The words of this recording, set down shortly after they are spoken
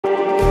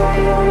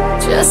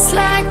Just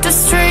like the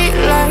street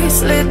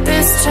lights lit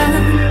this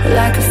town,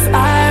 like a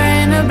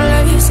fire in a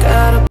blaze.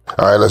 All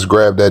right, let's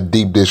grab that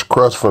deep dish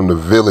crust from the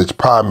Village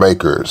Pie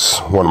Makers.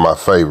 One of my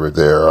favorite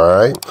there, all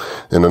right?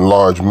 In a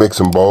large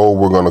mixing bowl,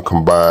 we're gonna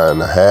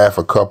combine half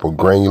a cup of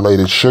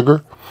granulated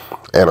sugar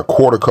and a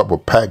quarter cup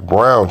of packed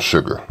brown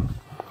sugar.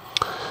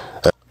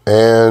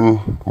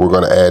 And we're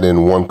gonna add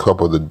in 1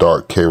 cup of the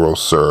dark Karo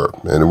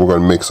syrup. And then we're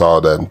gonna mix all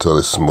that until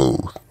it's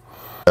smooth.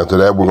 After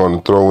that, we're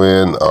gonna throw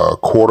in a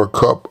quarter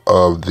cup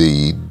of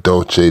the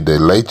Dulce De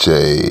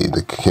Leche,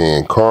 the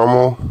canned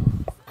caramel.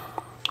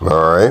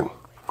 All right.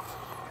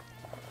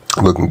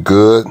 Looking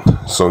good.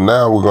 So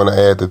now we're going to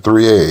add the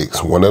 3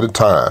 eggs, one at a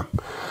time.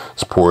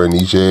 Let's pour in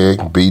each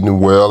egg, beating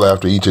well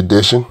after each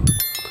addition.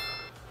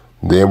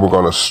 Then we're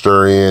going to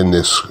stir in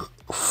this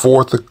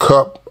 1/4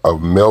 cup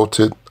of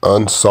melted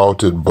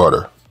unsalted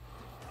butter.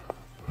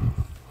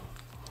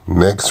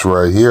 Next,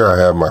 right here, I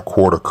have my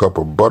 1/4 cup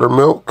of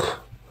buttermilk.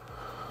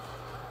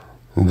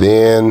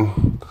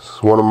 Then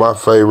one of my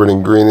favorite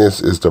ingredients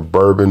is the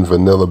bourbon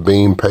vanilla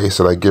bean paste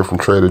that I get from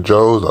Trader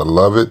Joe's. I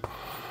love it.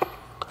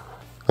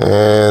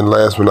 And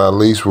last but not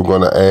least, we're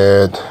going to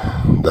add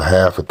the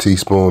 1/2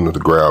 teaspoon of the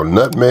ground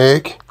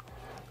nutmeg,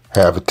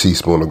 1/2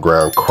 teaspoon of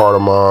ground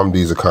cardamom.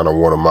 These are kind of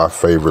one of my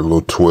favorite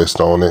little twists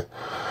on it.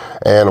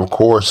 And of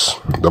course,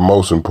 the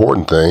most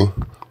important thing,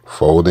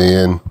 fold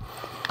in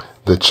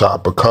the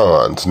chopped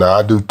pecans. Now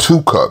I do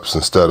 2 cups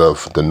instead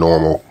of the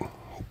normal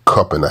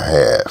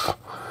 1.5 cups.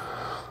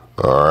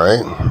 All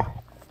right.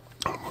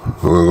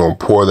 We're going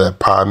to pour that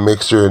pie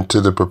mixture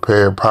into the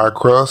prepared pie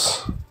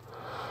crust.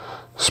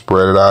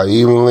 Spread it out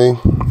evenly.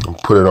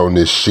 Put it on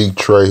this sheet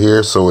tray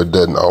here so it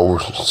doesn't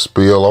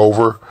spill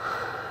over.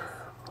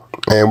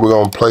 And we're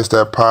going to place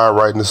that pie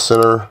right in the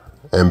center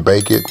and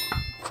bake it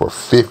for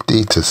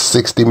 50 to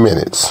 60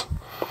 minutes.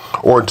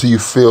 Or until you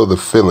feel the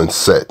filling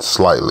set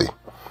slightly.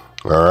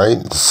 All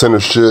right. The center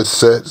should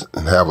set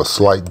and have a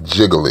slight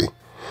jiggle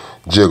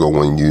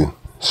when you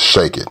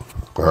shake it.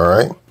 All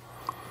right.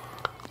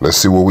 Let's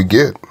see what we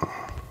get.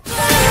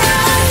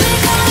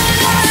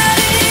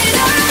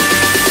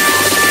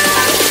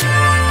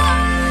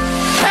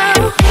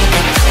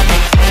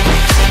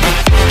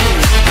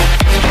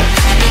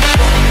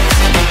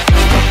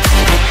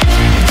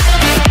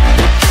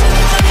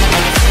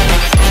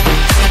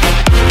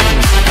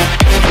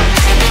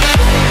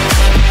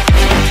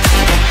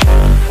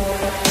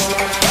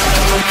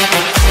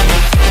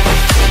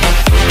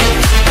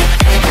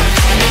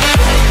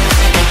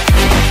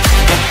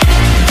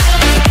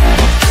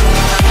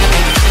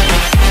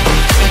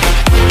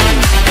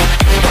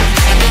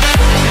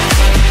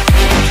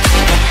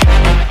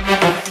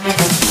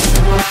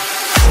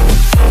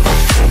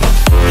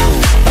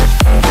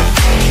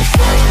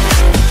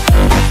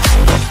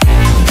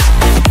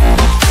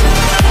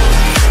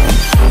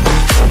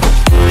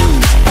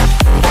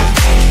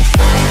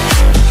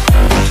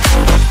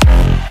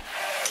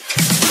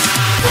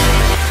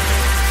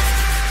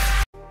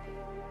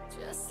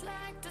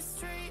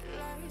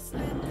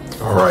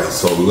 All right,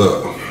 so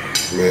look,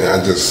 man,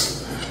 I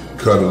just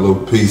cut a little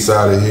piece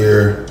out of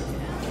here.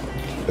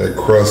 That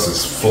crust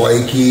is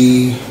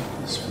flaky,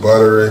 it's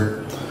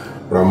buttery,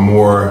 but I'm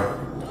more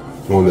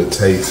want to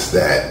taste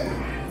that,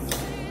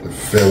 the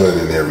filling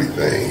and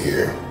everything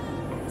here.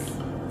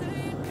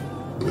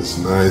 It's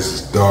nice,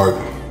 it's dark,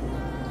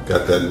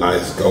 got that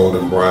nice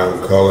golden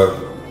brown color.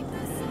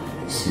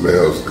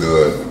 Smells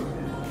good.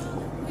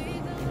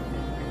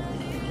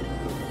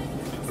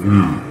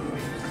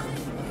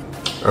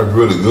 That's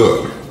really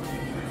good.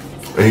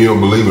 And you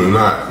don't believe it or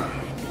not,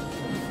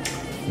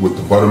 with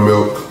the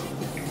buttermilk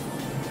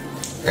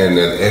and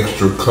that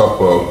extra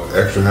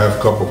 1/2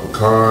 cup of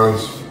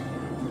pecans,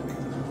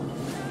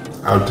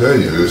 I'll tell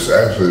you, it's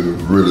actually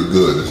really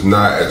good. It's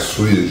not as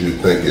sweet as you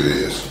think it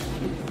is.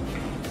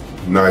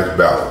 Nice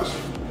balance,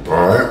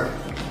 all right?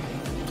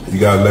 You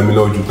gotta let me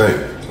know what you think.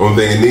 Only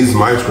thing, it needs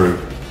some ice cream.